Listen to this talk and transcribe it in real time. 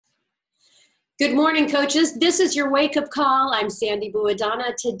Good morning, coaches. This is your wake-up call. I'm Sandy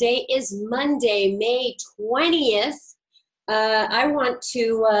Buadana. Today is Monday, May 20th. I want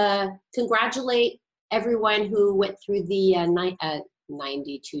to congratulate everyone who went through the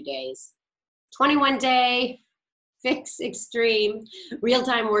 92 days, 21-day Fix Extreme.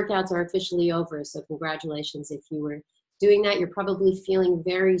 Real-time workouts are officially over, so congratulations if you were doing that. You're probably feeling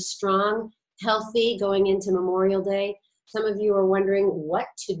very strong, healthy going into Memorial Day. Some of you are wondering what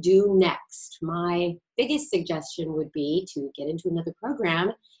to do next. My biggest suggestion would be to get into another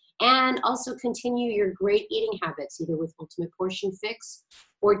program and also continue your great eating habits, either with Ultimate Portion Fix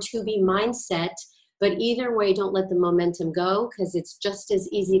or 2B Mindset. But either way, don't let the momentum go, because it's just as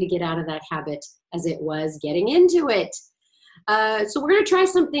easy to get out of that habit as it was getting into it. So we're going to try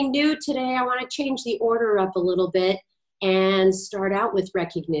something new today. I want to change the order up a little bit and start out with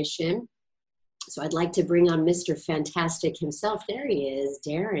recognition. So I'd like to bring on Mr. Fantastic himself. There he is,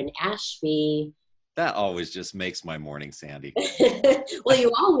 Darren Ashby. That always just makes my morning, Sandy. Well,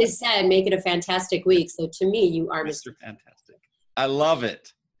 you always said make it a fantastic week. So to me, you are Mr. Fantastic. I love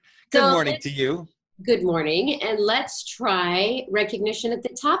it. Good morning to you. Good morning. And let's try recognition at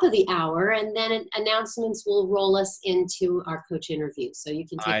the top of the hour, and then announcements will roll us into our coach interview. So you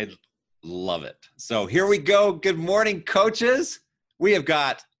can take I love it. So here we go. Good morning, coaches. We have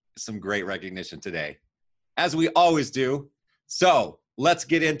got some great recognition today, as we always do. So let's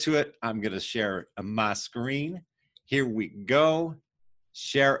get into it. I'm going to share my screen. Here we go.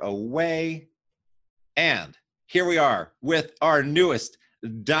 Share away. And here we are with our newest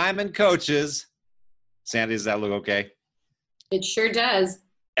Diamond coaches. Sandy, does that look okay? It sure does.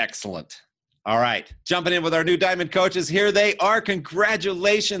 Excellent. All right. Jumping in with our new Diamond coaches. Here they are.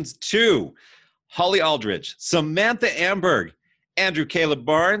 Congratulations to Holly Aldridge, Samantha Amberg, Andrew Caleb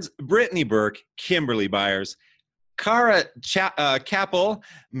Barnes, Brittany Burke, Kimberly Byers, Cara Capel,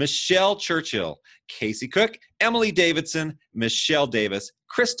 Michelle Churchill, Casey Cook, Emily Davidson, Michelle Davis,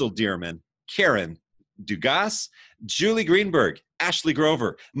 Crystal Dearman, Karen Dugas, Julie Greenberg, Ashley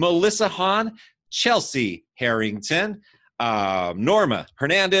Grover, Melissa Hahn, Chelsea Harrington, Norma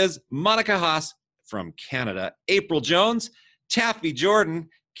Hernandez, Monica Haas from Canada, April Jones, Taffy Jordan,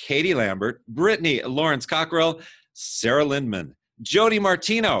 Katie Lambert, Brittany Lawrence Cockrell, Sarah Lindman, Jody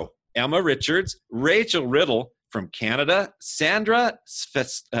Martino, Emma Richards, Rachel Riddle from Canada, Sandra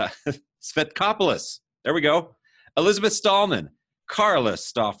Svetkopoulos, there we go, Elizabeth Stallman, Carla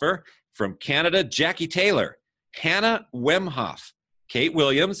Stoffer from Canada, Jackie Taylor, Hannah Wemhoff, Kate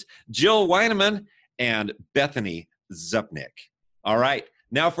Williams, Jill Weineman, and Bethany Zupnik. All right,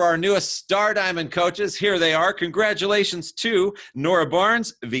 now for our newest Star Diamond coaches, here they are. Congratulations to Nora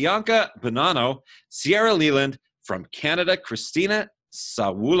Barnes, Bianca Bonanno, Sierra Leland, from Canada, Christina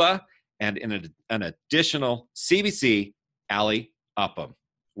Sawula, and in an additional CBC, Ali Upham.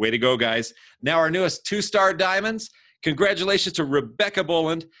 Way to go, guys. Now our newest two-star diamonds. Congratulations to Rebecca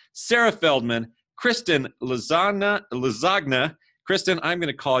Boland, Sarah Feldman, Kristen Lazagna. Kristen, I'm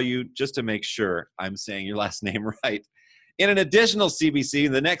going to call you just to make sure I'm saying your last name right. In an additional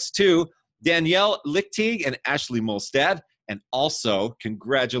CBC, the next two, Danielle Lichtig and Ashley Molstad. And also,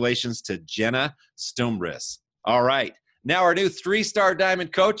 congratulations to Jenna Stumbris. All right, now our new three-star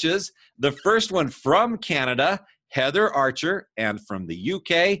diamond coaches. The first one from Canada, Heather Archer, and from the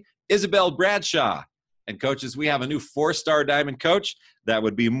UK, Isabel Bradshaw. And coaches, we have a new four-star diamond coach. That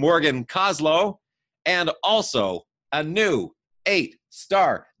would be Morgan Coslow. And also a new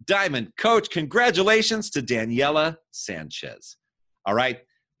 8-star diamond coach. Congratulations to Daniela Sanchez. All right,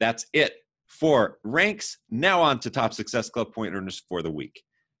 that's it for ranks. Now on to Top Success Club point earners for the week.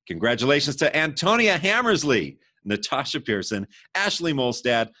 Congratulations to Antonia Hammersley, Natasha Pearson, Ashley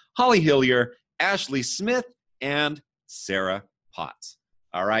Molstad, Holly Hillier, Ashley Smith, and Sarah Potts.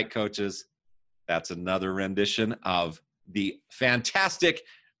 All right, coaches, that's another rendition of the fantastic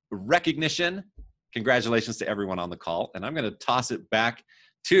recognition. Congratulations to everyone on the call. And I'm going to toss it back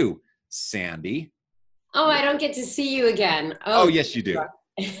to Sandy. Oh, I don't get to see you again. Oh yes, you do.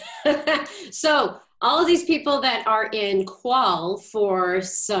 So all of these people that are in qual for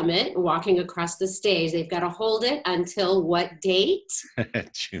Summit, walking across the stage, they've got to hold it until what date?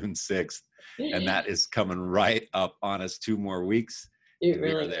 June 6th. And that is coming right up on us. 2 more weeks. It We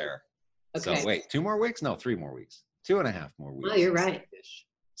really are there. Okay. So wait, 2 more weeks? No, 3 more weeks. 2.5 more weeks. Oh, you're right.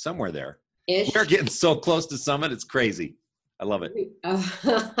 Somewhere there. Ish. We're getting so close to Summit. It's crazy. I love it.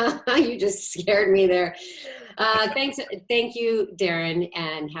 You just scared me there. Thank you, Darren,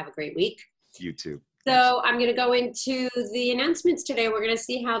 and have a great week. You too. So I'm going to go into the announcements today. We're going to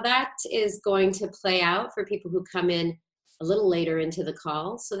see how that is going to play out for people who come in a little later into the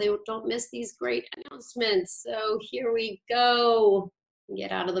call so they don't miss these great announcements. So here we go.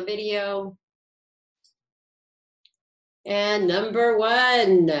 Get out of the video. And number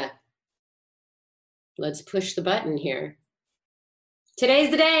one. Let's push the button here.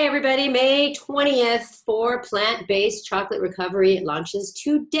 Today's the day, everybody, May 20th for plant-based chocolate recovery. It launches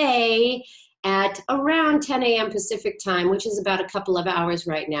today at around 10 a.m. Pacific time, which is about a couple of hours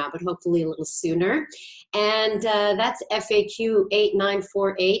right now, but hopefully a little sooner. And that's FAQ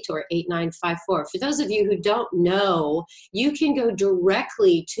 8948 or 8954. For those of you who don't know, you can go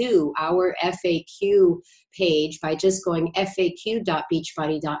directly to our FAQ page by just going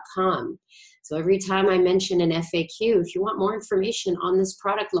faq.beachbody.com. So every time I mention an FAQ, if you want more information on this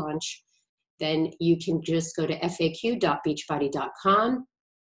product launch, then you can just go to faq.beachbody.com.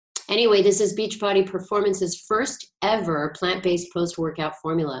 Anyway, this is Beachbody Performance's first ever plant-based post-workout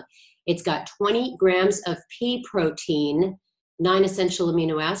formula. It's got 20 grams of pea protein, 9 essential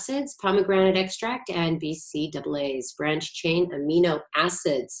amino acids, pomegranate extract, and BCAAs, branched chain amino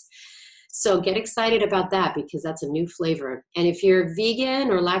acids. So get excited about that because that's a new flavor. And if you're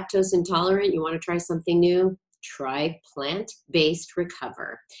vegan or lactose intolerant, you want to try something new, try plant-based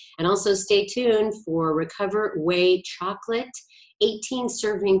Recover. And also stay tuned for Recover Whey Chocolate. 18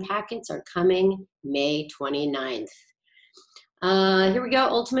 serving packets are coming May 29th. Here we go,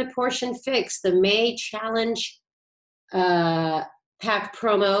 Ultimate Portion Fix, the May Challenge pack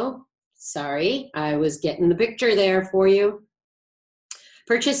promo. Sorry, I was getting the picture there for you.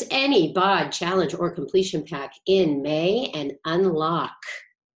 Purchase any BOD, challenge, or completion pack in May and unlock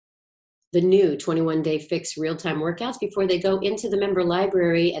the new 21-day fix real-time workouts before they go into the member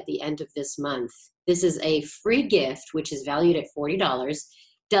library at the end of this month. This is a free gift, which is valued at $40,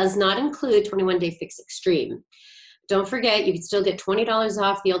 does not include 21-day fix extreme. Don't forget, you can still get $20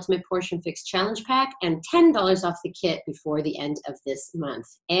 off the Ultimate Portion Fix Challenge Pack and $10 off the kit before the end of this month.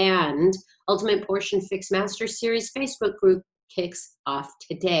 And Ultimate Portion Fix Master Series Facebook group kicks off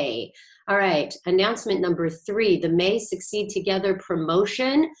today. All right, announcement number 3, the May Succeed Together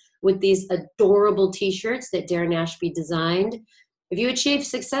promotion with these adorable t-shirts that Darren Ashby designed. If you achieve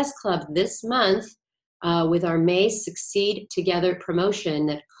Success Club this month with our May Succeed Together promotion,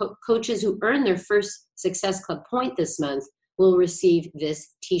 that coaches who earn their first Success Club point this month will receive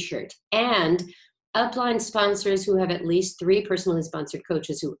this t-shirt. And upline sponsors who have at least 3 personally sponsored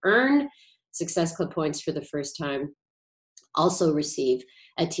coaches who earn Success Club points for the first time also receive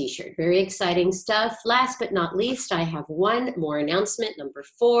a t-shirt. Very exciting stuff. Last but not least, I have one more announcement, number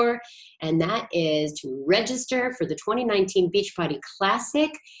 4, and that is to register for the 2019 Beachbody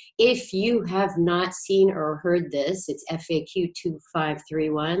Classic. If you have not seen or heard this, it's FAQ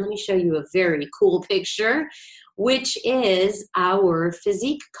 2531. Let me show you a very cool picture, which is our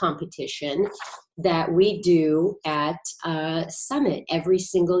physique competition that we do at Summit every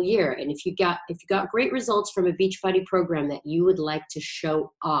single year. And if you got great results from a Beachbody program that you would like to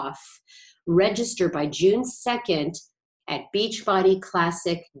show off, register by June 2nd at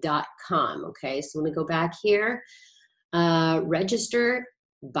beachbodyclassic.com. Okay, so let me go back here. Register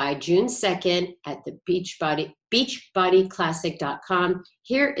by June 2nd at the beachbodyclassic.com.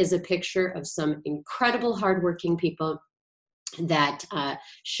 Here is a picture of some incredible hardworking people that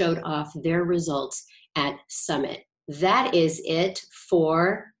showed off their results at Summit. That is it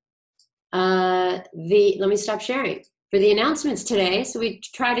for let me stop sharing. For the announcements today, so we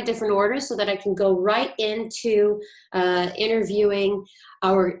tried a different order so that I can go right into interviewing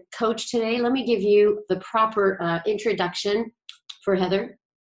our coach today. Let me give you the proper introduction for Heather.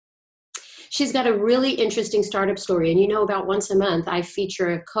 She's got a really interesting startup story, and you know, about once a month I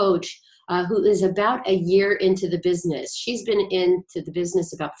feature a coach who is about a year into the business. She's been into the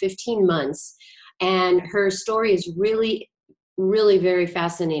business about 15 months, and her story is really, really very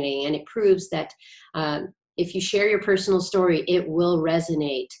fascinating, and it proves that if you share your personal story, it will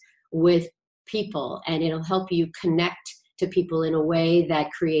resonate with people, and it'll help you connect to people in a way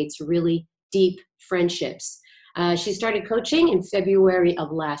that creates really deep friendships. She started coaching in February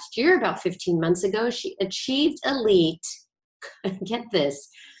of last year, about 15 months ago. She achieved elite, get this,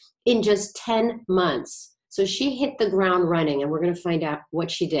 in just 10 months. So she hit the ground running, and we're going to find out what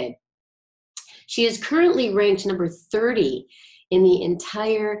she did. She is currently ranked number 30 in the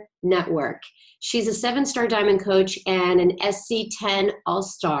entire network. She's a 7-star diamond coach and an SC10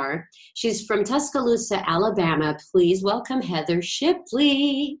 All-Star. She's from Tuscaloosa, Alabama. Please welcome Heather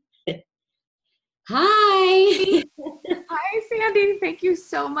Shipley. Hi. Hi, Sandy. Thank you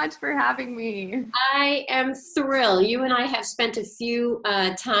so much for having me. I am thrilled. You and I have spent a few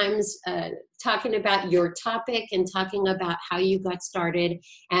times talking about your topic and talking about how you got started.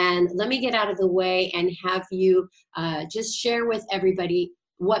 And let me get out of the way and have you just share with everybody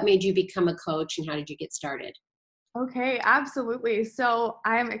what made you become a coach and how did you get started? Okay, absolutely. So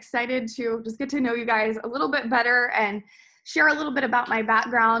I'm excited to just get to know you guys a little bit better and share a little bit about my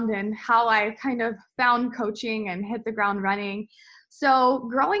background and how I kind of found coaching and hit the ground running. So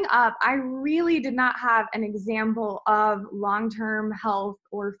growing up, I really did not have an example of long-term health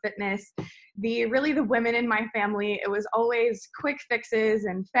or fitness. The women in my family, it was always quick fixes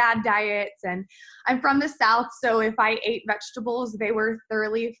and fad diets. And I'm from the South, so if I ate vegetables, they were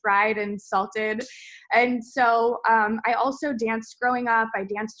thoroughly fried and salted. And so I also danced growing up. I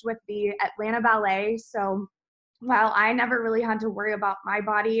danced with the Atlanta Ballet. So while I never really had to worry about my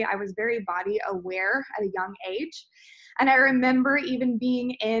body, I was very body aware at a young age. And I remember even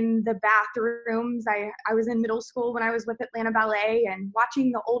being in the bathrooms. I was in middle school when I was with Atlanta Ballet and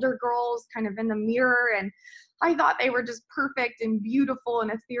watching the older girls kind of in the mirror. And I thought they were just perfect and beautiful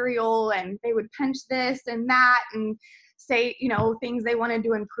and ethereal. And they would pinch this and that and say, things they wanted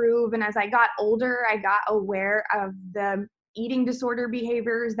to improve. And as I got older, I got aware of the eating disorder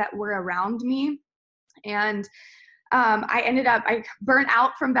behaviors that were around me. And I burnt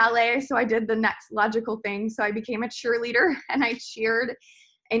out from ballet, so I did the next logical thing. So I became a cheerleader and I cheered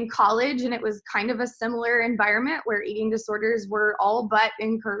in college, and it was kind of a similar environment where eating disorders were all but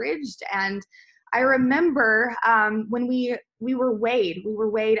encouraged. And I remember when we were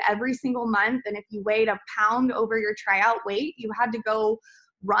weighed every single month. And if you weighed a pound over your tryout weight, you had to go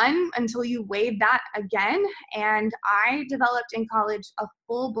run until you weighed that again. And I developed in college a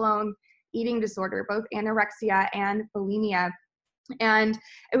full-blown eating disorder, both anorexia and bulimia. And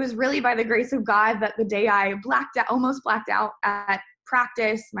it was really by the grace of God that the day I almost blacked out at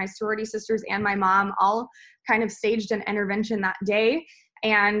practice, my sorority sisters and my mom all kind of staged an intervention that day.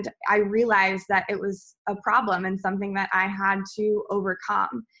 And I realized that it was a problem and something that I had to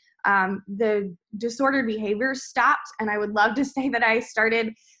overcome. The disordered behavior stopped, and I would love to say that I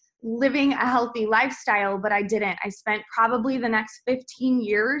started living a healthy lifestyle, but I didn't. I spent probably the next 15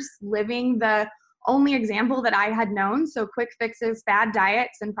 years living the only example that I had known. So quick fixes, fad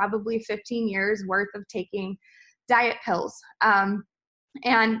diets, and probably 15 years worth of taking diet pills. I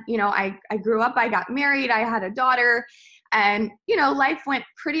grew up, I got married, I had a daughter, and, life went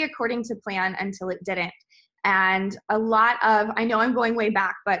pretty according to plan until it didn't. And I know I'm going way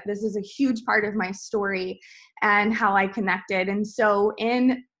back, but this is a huge part of my story and how I connected. And so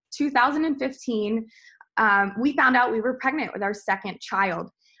in 2015, we found out we were pregnant with our second child.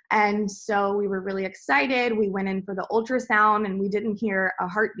 And so we were really excited. We went in for the ultrasound and we didn't hear a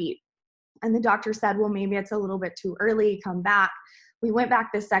heartbeat. And the doctor said, well, maybe it's a little bit too early, come back. We went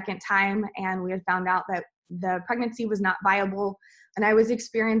back the second time and we had found out that the pregnancy was not viable and I was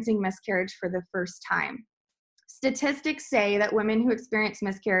experiencing miscarriage for the first time. Statistics say that women who experience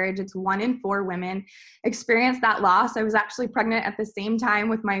miscarriage, it's 1 in 4 women experience that loss. I was actually pregnant at the same time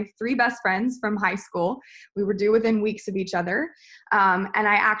with my 3 best friends from high school. We were due within weeks of each other. And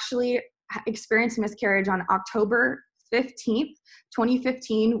I actually experienced miscarriage on October 15th,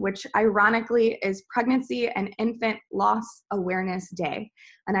 2015, which ironically is Pregnancy and Infant Loss Awareness Day.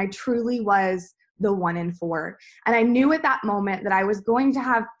 And I truly was the 1 in 4. And I knew at that moment that I was going to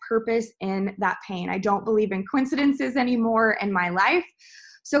have purpose in that pain. I don't believe in coincidences anymore in my life.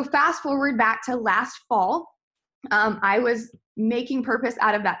 So fast forward back to last fall, I was making purpose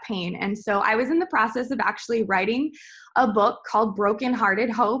out of that pain. And so I was in the process of actually writing a book called Broken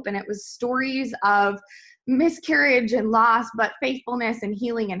Hearted Hope. And it was stories of miscarriage and loss, but faithfulness and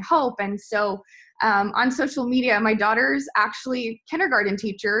healing and hope. And so on social media, my daughter's actually kindergarten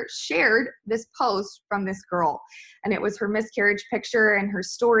teacher shared this post from this girl. And it was her miscarriage picture and her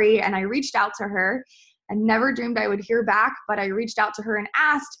story. And I reached out to her and never dreamed I would hear back, but I reached out to her and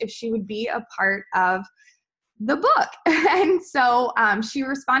asked if she would be a part of the book. And so she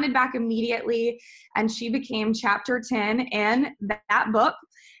responded back immediately and she became chapter 10 in that book.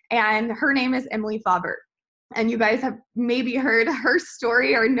 And her name is Emily Faubert. And you guys have maybe heard her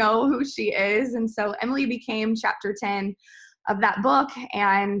story or know who she is. And so Emily became chapter 10 of that book.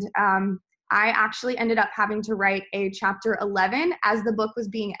 And I actually ended up having to write a chapter 11 as the book was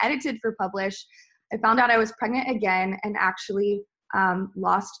being edited for publish. I found out I was pregnant again and actually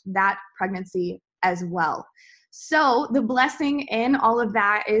lost that pregnancy as well. So the blessing in all of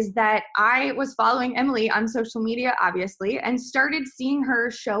that is that I was following Emily on social media, obviously, and started seeing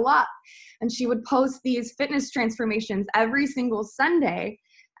her show up. And she would post these fitness transformations every single Sunday.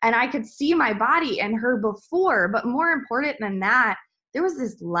 And I could see my body and her before. But more important than that, there was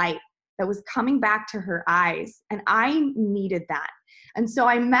this light that was coming back to her eyes. And I needed that. And so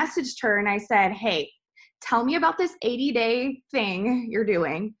I messaged her and I said, hey, tell me about this 80-day thing you're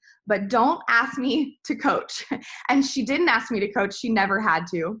doing, but don't ask me to coach. And she didn't ask me to coach. She never had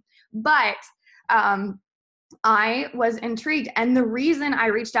to. But I was intrigued. And the reason I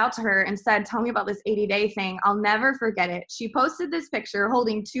reached out to her and said, tell me about this 80-day thing, I'll never forget it. She posted this picture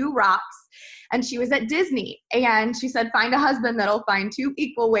holding 2 rocks, and she was at Disney. And she said, find a husband that'll find 2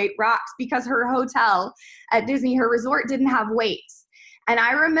 equal weight rocks, because her hotel at Disney, her resort, didn't have weights. And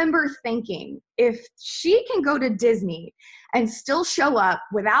I remember thinking, if she can go to Disney and still show up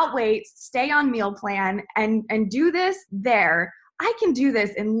without weights, stay on meal plan, and do this there, I can do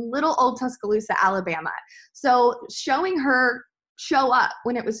this in little old Tuscaloosa, Alabama. So showing her show up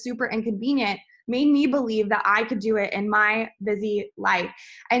when it was super inconvenient made me believe that I could do it in my busy life.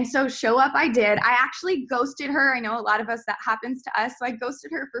 And so show up I did. I actually ghosted her. I know a lot of us, that happens to us. So I ghosted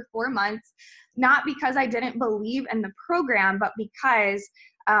her for 4 months, not because I didn't believe in the program, but because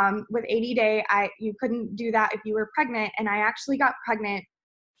with 80 Day, you couldn't do that if you were pregnant. And I actually got pregnant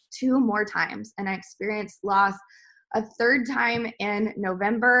 2 more times, and I experienced loss a 3rd time in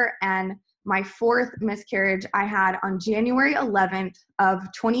November, and my 4th miscarriage I had on January 11th of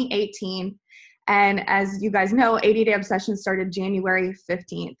 2018. And as you guys know, 80 Day Obsession started January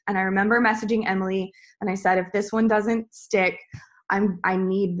 15th. And I remember messaging Emily, and I said, if this one doesn't stick, I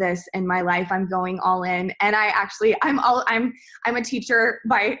need this in my life. I'm going all in. And I'm a teacher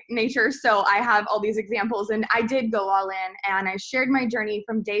by nature, so I have all these examples, and I did go all in, and I shared my journey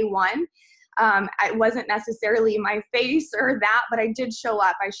from day one. It wasn't necessarily my face or that, but I did show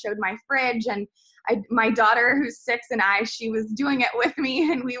up. I showed my fridge, and my daughter, who's 6, and she was doing it with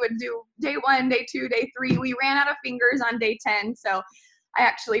me, and we would do day 1, day 2, day 3. We ran out of fingers on day 10. So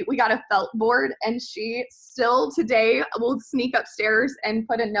we got a felt board, and she still today will sneak upstairs and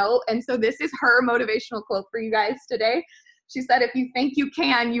put a note. And so this is her motivational quote for you guys today. She said, if you think you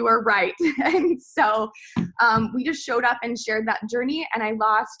can, you are right. And so we just showed up and shared that journey, and I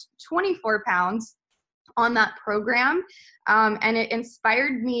lost 24 pounds on that program. And it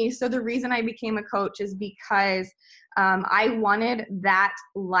inspired me. So the reason I became a coach is because I wanted that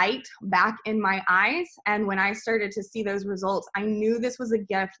light back in my eyes. And when I started to see those results, I knew this was a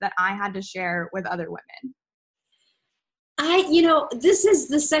gift that I had to share with other women. This is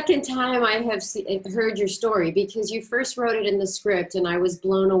the second time I have heard your story, because you first wrote it in the script and I was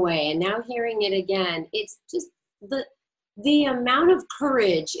blown away. And now hearing it again, it's just the amount of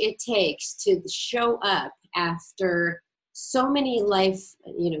courage it takes to show up after so many life,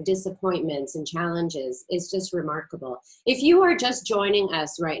 disappointments and challenges is just remarkable. If you are just joining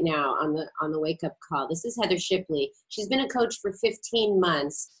us right now on the Wake Up Call, this is Heather Shipley. She's been a coach for 15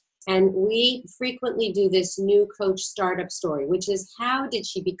 months. And we frequently do this new coach startup story, which is, how did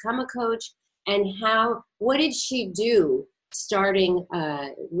she become a coach, and what did she do starting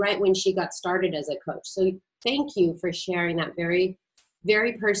right when she got started as a coach? So thank you for sharing that very,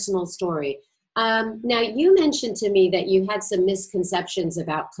 very personal story. Now, you mentioned to me that you had some misconceptions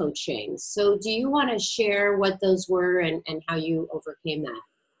about coaching. So do you want to share what those were and how you overcame that?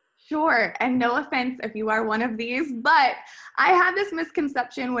 Sure. And no offense if you are one of these, but I had this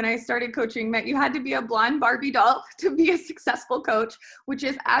misconception when I started coaching that you had to be a blonde Barbie doll to be a successful coach, which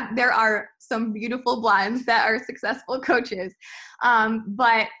is, there are some beautiful blondes that are successful coaches.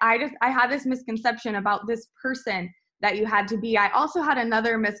 But I had this misconception about this person that you had to be. I also had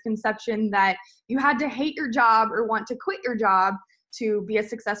another misconception that you had to hate your job or want to quit your job to be a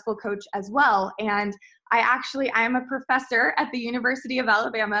successful coach as well. And I am a professor at the University of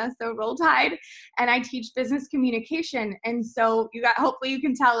Alabama, so Roll Tide, and I teach business communication. And so hopefully you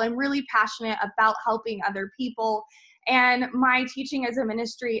can tell I'm really passionate about helping other people, and my teaching is a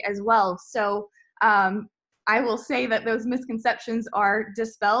ministry as well. So I will say that those misconceptions are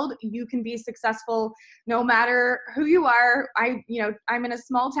dispelled. You can be successful no matter who you are. I'm in a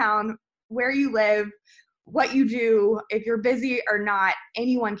small town, where you live, what you do, if you're busy or not,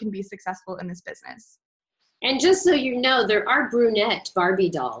 anyone can be successful in this business. And just so you know, there are brunette Barbie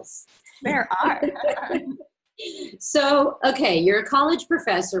dolls. There are. So, okay, you're a college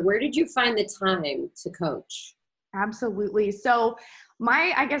professor. Where did you find the time to coach? Absolutely. So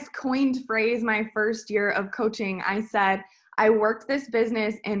my, coined phrase, my first year of coaching, I said, I worked this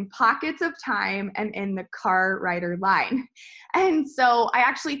business in pockets of time and in the car rider line. And so I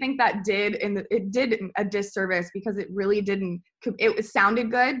actually think that it did a disservice, because it really didn't, it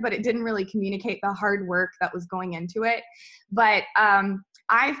sounded good, but it didn't really communicate the hard work that was going into it. But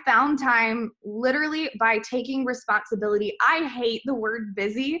I found time literally by taking responsibility. I hate the word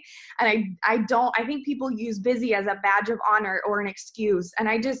busy, and I think people use busy as a badge of honor or an excuse. And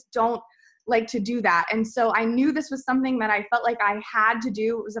I just don't like to do that. And so I knew this was something that I felt like I had to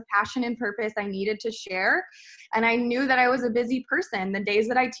do. It was a passion and purpose I needed to share. And I knew that I was a busy person. The days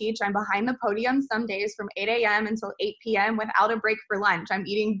that I teach, I'm behind the podium some days from 8 a.m. until 8 p.m. without a break for lunch. I'm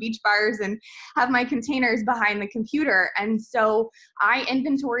eating beach bars and have my containers behind the computer. And so I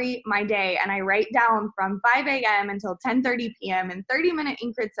inventory my day and I write down from 5 a.m. until 10:30 p.m. in 30-minute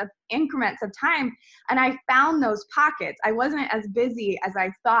increments of time. And I found those pockets. I wasn't as busy as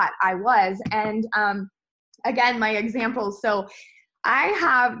I thought I was. And again, my example. So I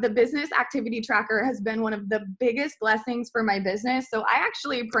have the business activity tracker has been one of the biggest blessings for my business. So I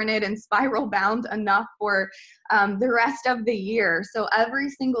actually printed and spiral bound enough for the rest of the year. So every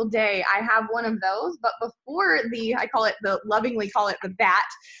single day I have one of those, but before lovingly call it the bat,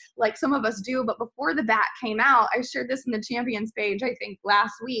 like some of us do, but before the bat came out, I shared this in the champions page, I think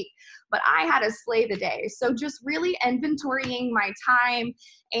last week, but I had a slay the day. So just really inventorying my time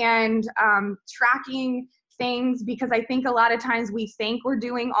and tracking things, because I think a lot of times we think we're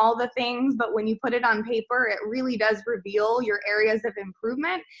doing all the things, but when you put it on paper, it really does reveal your areas of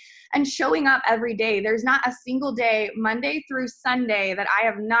improvement. And showing up every day. There's not a single day, Monday through Sunday, that I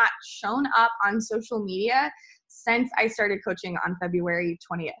have not shown up on social media since I started coaching on February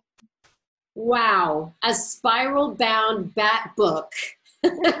 20th. Wow, a spiral bound bat book.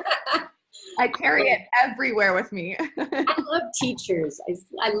 I carry it everywhere with me. I love teachers.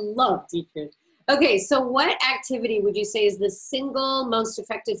 I love teachers. Okay, so what activity would you say is the single most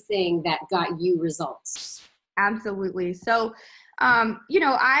effective thing that got you results? Absolutely. So, I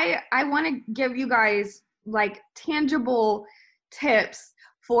want to give you guys like tangible tips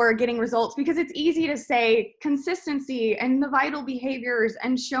for getting results, because it's easy to say consistency and the vital behaviors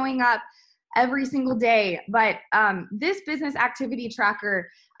and showing up every single day. But this business activity tracker,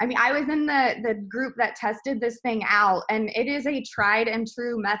 I mean, I was in the group that tested this thing out, and it is a tried and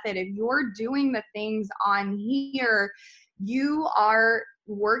true method. If you're doing the things on here, you are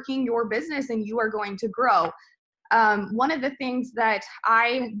working your business and you are going to grow. One of the things that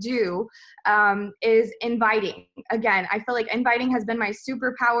I do is inviting. Again, I feel like inviting has been my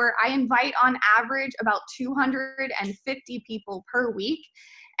superpower. I invite on average about 250 people per week.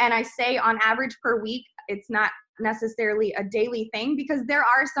 And I say on average per week, it's not necessarily a daily thing, because there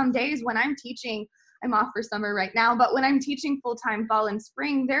are some days when I'm teaching, I'm off for summer right now, but when I'm teaching full-time fall and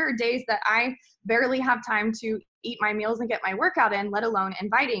spring, there are days that I barely have time to eat my meals and get my workout in, let alone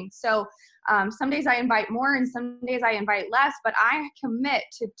inviting. So some days I invite more and some days I invite less, but I commit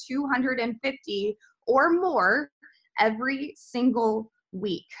to 250 or more every single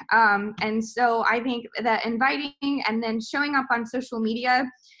week. And so I think that inviting and then showing up on social media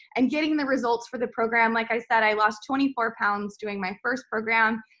and getting the results for the program. Like I said, I lost 24 pounds doing my first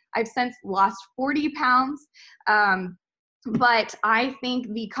program. I've since lost 40 pounds. But I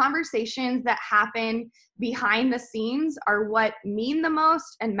think the conversations that happen behind the scenes are what mean the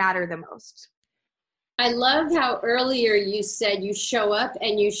most and matter the most. I love how earlier you said you show up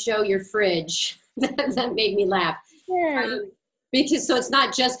and you show your fridge. That made me laugh. Yeah. Because so it's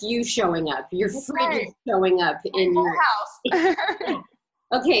not just you showing up. Your fridge is showing up in your house.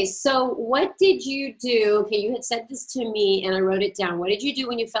 Okay, so what did you do? Okay, you had said this to me and I wrote it down. What did you do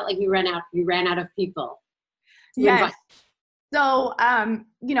when you felt like you ran out of people? Yes. So, and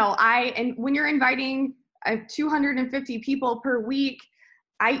when you're inviting 250 people per week,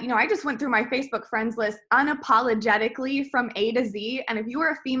 I just went through my Facebook friends list unapologetically from A to Z. And if you were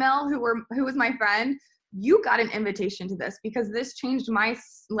a female who was my friend, you got an invitation to this, because this changed my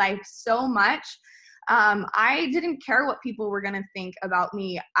life so much. I didn't care what people were going to think about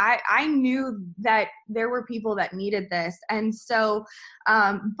me. I knew that there were people that needed this. And so,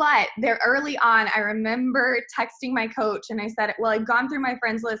 but there early on, I remember texting my coach and I said, well, I'd gone through my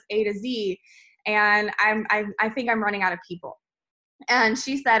friends list A to Z and I think I'm running out of people. And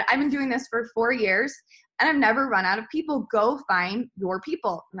she said, I've been doing this for 4 years and I've never run out of people. Go find your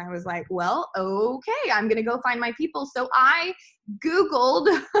people. And I was like, well, okay, I'm going to go find my people. So I Googled,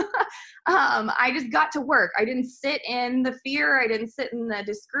 I just got to work. I didn't sit in the fear. I didn't sit in the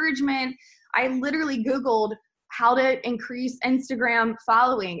discouragement. I literally Googled how to increase Instagram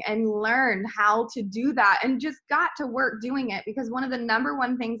following and learn how to do that, and just got to work doing it. Because one of the number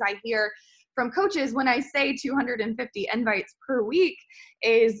one things I hear from coaches when I say 250 invites per week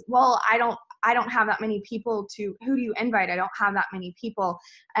is, well, I don't have that many people who do you invite? I don't have that many people.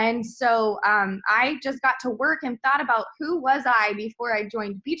 And so I just got to work and thought about who was I before I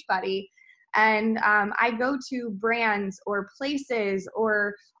joined Beachbody. And I go to brands or places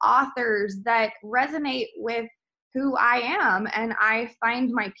or authors that resonate with who I am, and I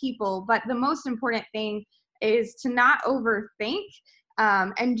find my people. But the most important thing is to not overthink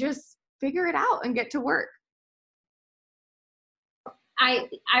and just figure it out and get to work.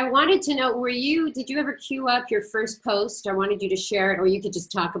 I wanted to know, did you ever queue up your first post? I wanted you to share it, or you could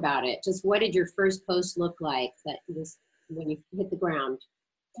just talk about it. Just what did your first post look like that was when you hit the ground?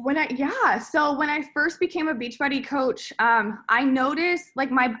 So when I first became a Beachbody coach, I noticed like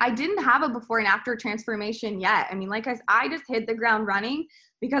I didn't have a before and after transformation yet. I mean, like I just hit the ground running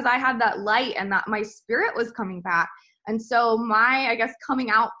because I had that light and that my spirit was coming back. And so my, I guess, coming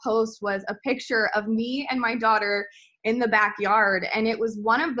out post was a picture of me and my daughter in the backyard. And it was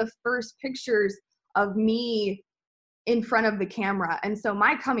one of the first pictures of me in front of the camera. And so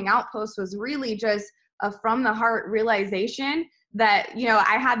my coming out post was really just a from the heart realization that, you know,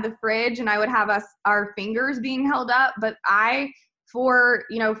 I had the fridge and I would have our fingers being held up, but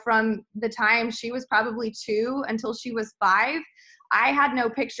from the time she was probably 2 until she was 5, I had no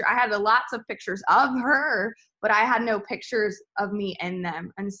picture. I had lots of pictures of her, but I had no pictures of me in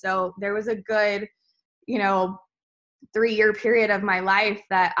them. And so there was a good, 3-year period of my life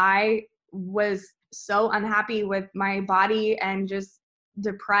that I was so unhappy with my body and just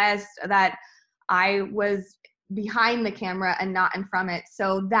depressed that I was behind the camera and not in front of it.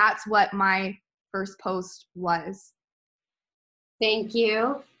 So that's what my first post was. Thank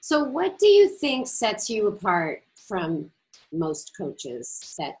you. So what do you think sets you apart from most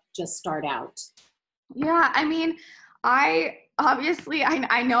coaches that just start out? Yeah, I mean, I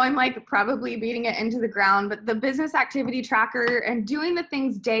know I'm like probably beating it into the ground, but the business activity tracker and doing the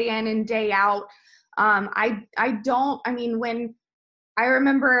things day in and day out, when I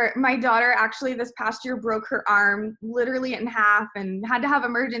remember my daughter actually this past year broke her arm literally in half and had to have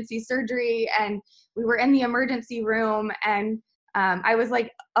emergency surgery, and we were in the emergency room, and I was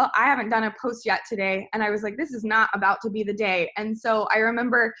like, oh, I haven't done a post yet today. And I was like, this is not about to be the day. And so I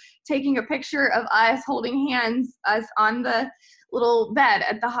remember taking a picture of us holding hands, us on the little bed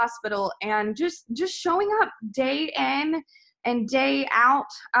at the hospital, and just showing up day in and day out.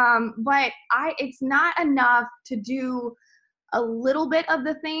 But it's not enough to do a little bit of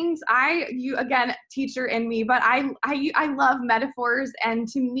the things. You again, teacher in me, but I love metaphors. And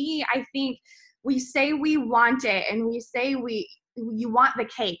to me, I think we say we want it, and we say you want the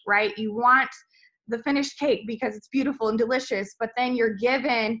cake, right? You want the finished cake because it's beautiful and delicious, but then you're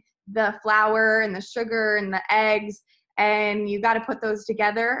given the flour and the sugar and the eggs, and you got to put those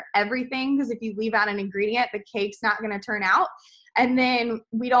together, everything, because if you leave out an ingredient, the cake's not going to turn out. And then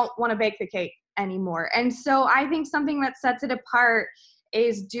we don't want to bake the cake anymore. And so I think something that sets it apart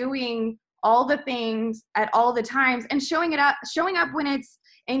is doing all the things at all the times and showing up when it's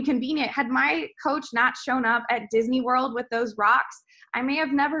inconvenient. Had my coach not shown up at Disney World with those rocks, I may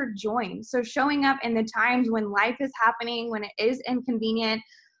have never joined. So showing up in the times when life is happening, when it is inconvenient,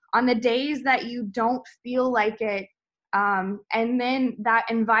 on the days that you don't feel like it, and then that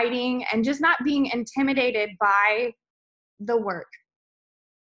inviting and just not being intimidated by the work.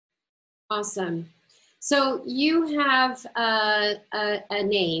 Awesome. So you have a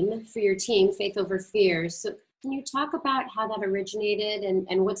name for your team, Faith Over Fear. So can you talk about how that originated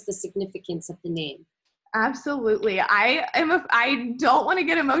and what's the significance of the name? Absolutely. I don't want to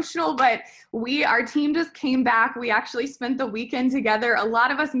get emotional, but our team just came back. We actually spent the weekend together, a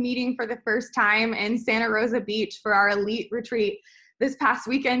lot of us meeting for the first time in Santa Rosa Beach for our elite retreat this past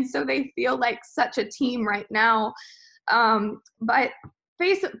weekend. So they feel like such a team right now. But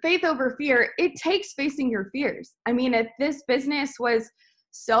Faith Over Fear, it takes facing your fears. I mean, if this business was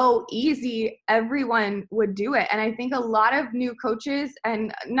so easy, everyone would do it. And I think a lot of new coaches,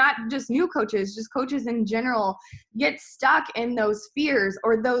 and not just new coaches, just coaches in general, get stuck in those fears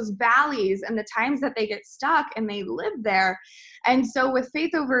or those valleys and the times that they get stuck and they live there. And so with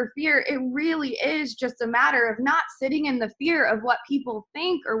Faith Over Fear, it really is just a matter of not sitting in the fear of what people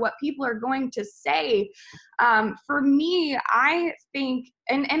think or what people are going to say. For me, I think,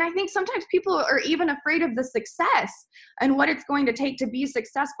 and I think sometimes people are even afraid of the success and what it's going to take to be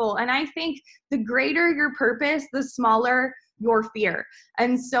successful. And I think the greater your purpose, the smaller your fear.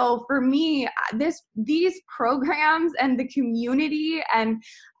 And so for me, these programs and the community and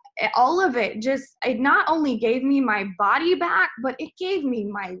all of it not only gave me my body back, but it gave me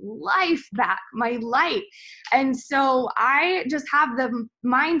my life back, my light. And so I just have the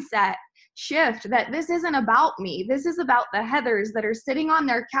mindset shift that this isn't about me. This is about the Heathers that are sitting on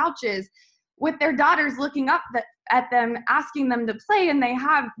their couches with their daughters looking up at them, asking them to play, and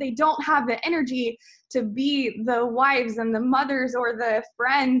they don't have the energy to be the wives and the mothers or the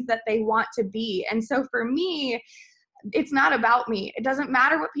friends that they want to be. And so for me, it's not about me. It doesn't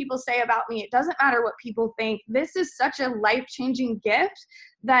matter what people say about me. It doesn't matter what people think. This is such a life-changing gift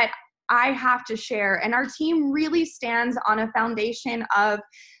that I have to share. And our team really stands on a foundation of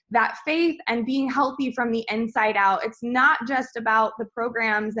that faith and being healthy from the inside out. It's not just about the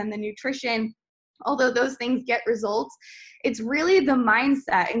programs and the nutrition, although those things get results. It's really the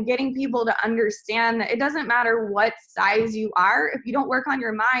mindset and getting people to understand that it doesn't matter what size you are. If you don't work on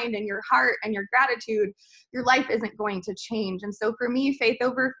your mind and your heart and your gratitude, your life isn't going to change. And so for me, faith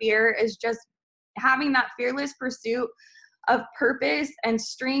over fear is just having that fearless pursuit of purpose and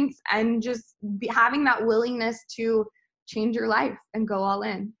strength, and just having that willingness to change your life and go all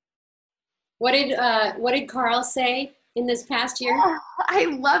in. What did Carl say in this past year? Oh, I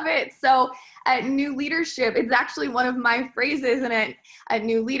love it. So at New Leadership, it's actually one of my phrases, and at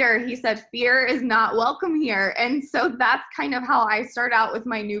New Leader, he said, fear is not welcome here. And so that's kind of how I start out with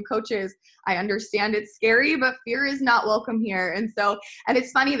my new coaches. I understand it's scary, but fear is not welcome here. And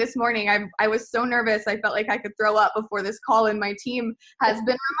it's funny, this morning, I was so nervous. I felt like I could throw up before this call, and my team has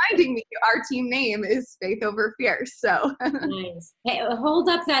been reminding me our team name is Faith Over Fear. So nice. Hey, hold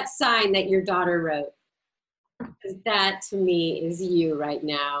up that sign that your daughter wrote. That to me is you right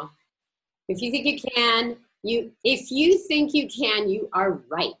now. If you think you can, you are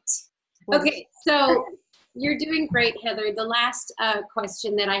right. Okay, so you're doing great, Heather. The last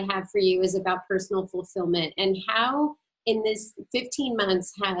question that I have for you is about personal fulfillment, and how in this 15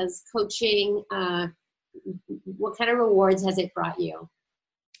 months has coaching, what kind of rewards has it brought you?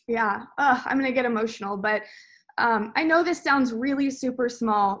 Yeah, I'm going to get emotional, but I know this sounds really super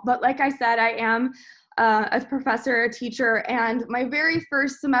small, but like I said, I am a professor, a teacher, and my very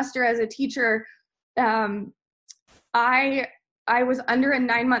first semester as a teacher, I was under a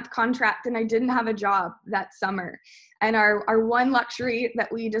 9-month contract, and I didn't have a job that summer. And our one luxury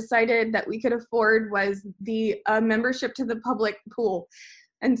that we decided that we could afford was the membership to the public pool.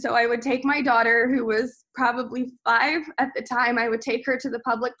 And so I would take my daughter, who was probably 5 at the time, I would take her to the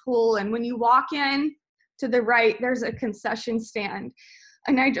public pool. And when you walk in to the right, there's a concession stand.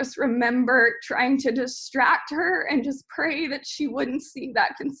 And I just remember trying to distract her and just pray that she wouldn't see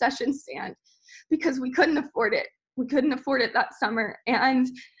that concession stand, because we couldn't afford it. We couldn't afford it that summer. And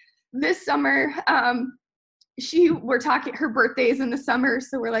this summer, we're talking, her birthday's in the summer.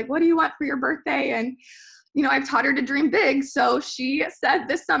 So we're like, what do you want for your birthday? And, you know, I've taught her to dream big. So she said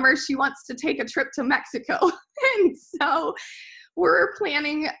this summer she wants to take a trip to Mexico. And so we're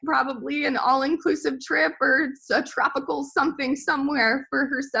planning probably an all-inclusive trip or a tropical something somewhere for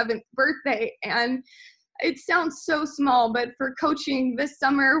her 7th birthday. And it sounds so small, but for coaching this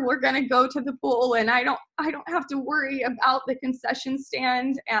summer, we're going to go to the pool, and I don't have to worry about the concession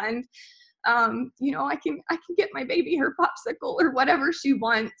stand. And, you know, I can get my baby her popsicle or whatever she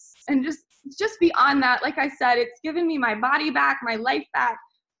wants. And just beyond that, like I said, it's given me my body back, my life back.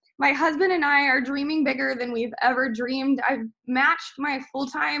 My husband and I are dreaming bigger than we've ever dreamed. I've matched my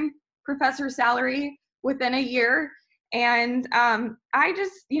full-time professor salary within a year. And I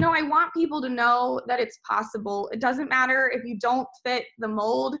just, you know, I want people to know that it's possible. It doesn't matter if you don't fit the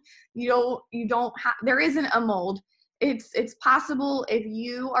mold. There isn't a mold. It's possible if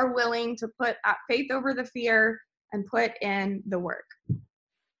you are willing to put faith over the fear and put in the work.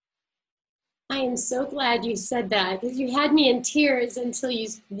 I am so glad you said that, because you had me in tears until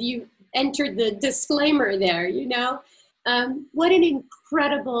you entered the disclaimer there, you know. What an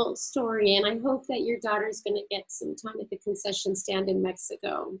incredible story, and I hope that your daughter's going to get some time at the concession stand in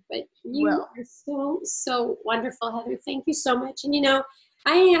Mexico. But you are so wonderful, Heather. Thank you so much. And, you know,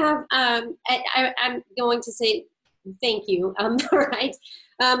 I have, I'm going to say thank you, all right.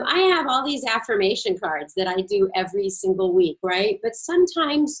 I have all these affirmation cards that I do every single week, right? But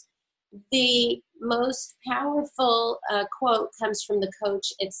sometimes the most powerful quote comes from the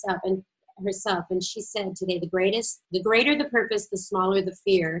coach herself, and she said today, the greater the purpose, the smaller the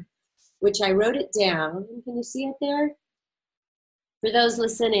fear, which I wrote it down. Can you see it there? For those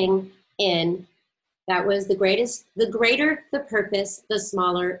listening in, that was the greater the purpose, the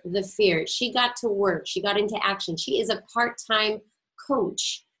smaller the fear. She got to work. She got into action. She is a part-time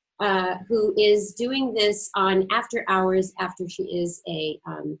coach who is doing this on after hours after she is a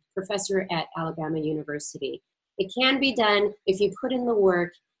professor at Alabama University. It can be done if you put in the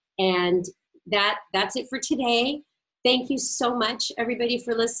work. And that's it for today. Thank you so much, everybody,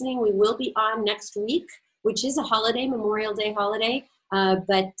 for listening. We will be on next week, which is a holiday, Memorial Day holiday.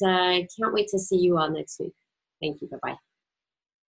 But I can't wait to see you all next week. Thank you. Bye-bye.